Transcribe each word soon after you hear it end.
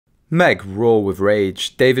Meg raw with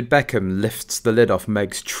rage. David Beckham lifts the lid off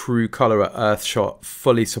Meg's true colour at Earthshot,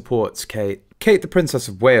 fully supports Kate. Kate, the Princess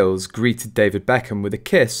of Wales, greeted David Beckham with a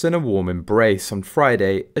kiss and a warm embrace on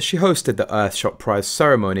Friday as she hosted the Earthshot Prize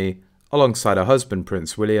ceremony alongside her husband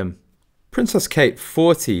Prince William. Princess Kate,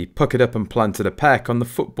 40, puckered up and planted a peck on the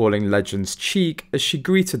footballing legend's cheek as she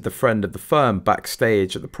greeted the friend of the firm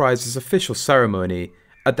backstage at the prize's official ceremony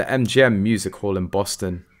at the MGM Music Hall in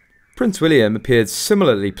Boston. Prince William appeared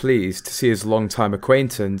similarly pleased to see his longtime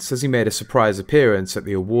acquaintance as he made a surprise appearance at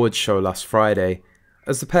the awards show last Friday,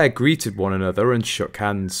 as the pair greeted one another and shook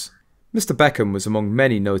hands. Mr. Beckham was among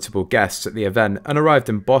many notable guests at the event and arrived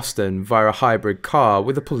in Boston via a hybrid car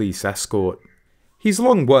with a police escort. He's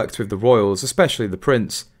long worked with the royals, especially the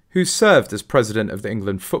Prince, who's served as president of the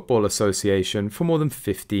England Football Association for more than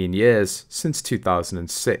 15 years, since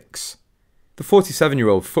 2006. The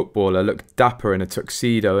 47-year-old footballer looked dapper in a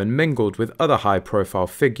tuxedo and mingled with other high-profile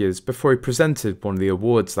figures before he presented one of the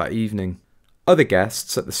awards that evening. Other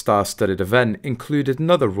guests at the star-studded event included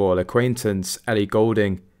another royal acquaintance, Ellie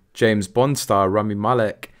Goulding, James Bond star Rami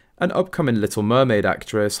Malek, and upcoming Little Mermaid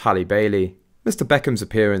actress Halle Bailey. Mr. Beckham's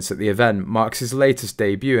appearance at the event marks his latest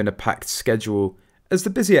debut in a packed schedule, as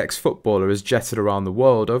the busy ex-footballer has jetted around the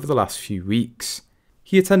world over the last few weeks.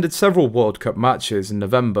 He attended several World Cup matches in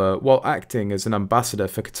November while acting as an ambassador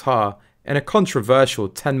for Qatar in a controversial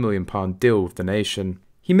 £10 million deal with the nation.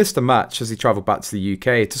 He missed a match as he travelled back to the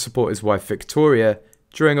UK to support his wife Victoria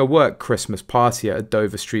during a work Christmas party at a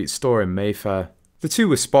Dover Street store in Mayfair. The two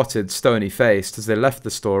were spotted stony-faced as they left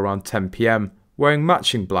the store around 10 PM, wearing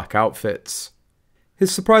matching black outfits.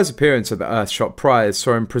 His surprise appearance at the Earthshot Prize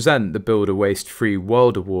saw him present the Build a Waste-Free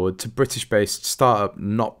World Award to British-based startup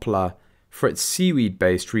Nopla for its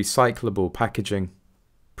seaweed-based recyclable packaging.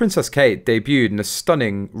 Princess Kate debuted in a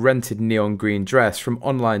stunning rented neon green dress from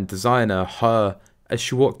online designer Her as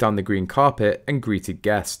she walked down the green carpet and greeted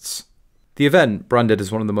guests. The event, branded as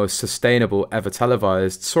one of the most sustainable ever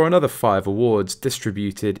televised, saw another 5 awards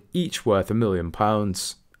distributed, each worth £1 million.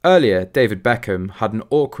 Earlier, David Beckham had an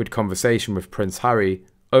awkward conversation with Prince Harry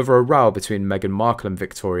over a row between Meghan Markle and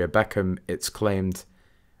Victoria Beckham, it's claimed.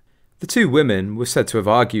 The two women were said to have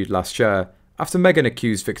argued last year after Meghan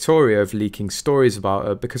accused Victoria of leaking stories about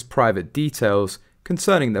her because private details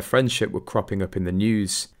concerning their friendship were cropping up in the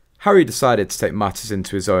news. Harry decided to take matters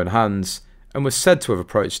into his own hands and was said to have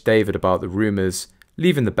approached David about the rumours,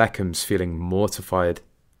 leaving the Beckhams feeling mortified.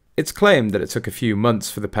 It's claimed that it took a few months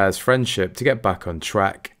for the pair's friendship to get back on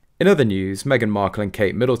track. In other news, Meghan Markle and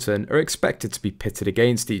Kate Middleton are expected to be pitted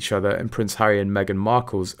against each other in Prince Harry and Meghan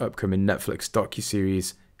Markle's upcoming Netflix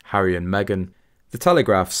docuseries, Harry and Meghan. The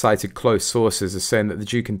Telegraph cited close sources as saying that the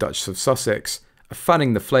Duke and Duchess of Sussex are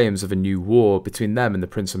fanning the flames of a new war between them and the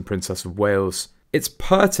Prince and Princess of Wales. It's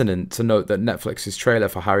pertinent to note that Netflix's trailer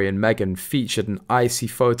for Harry and Meghan featured an icy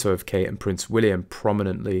photo of Kate and Prince William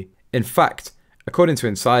prominently. In fact, according to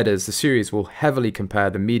insiders, the series will heavily compare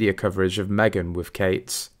the media coverage of Meghan with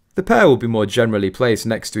Kate's. The pair will be more generally placed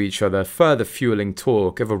next to each other, further fueling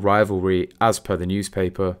talk of a rivalry as per the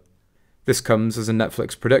newspaper. This comes as a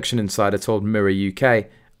Netflix production insider told Mirror UK,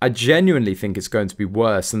 "I genuinely think it's going to be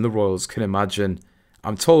worse than the royals can imagine.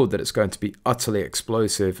 I'm told that it's going to be utterly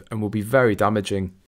explosive and will be very damaging."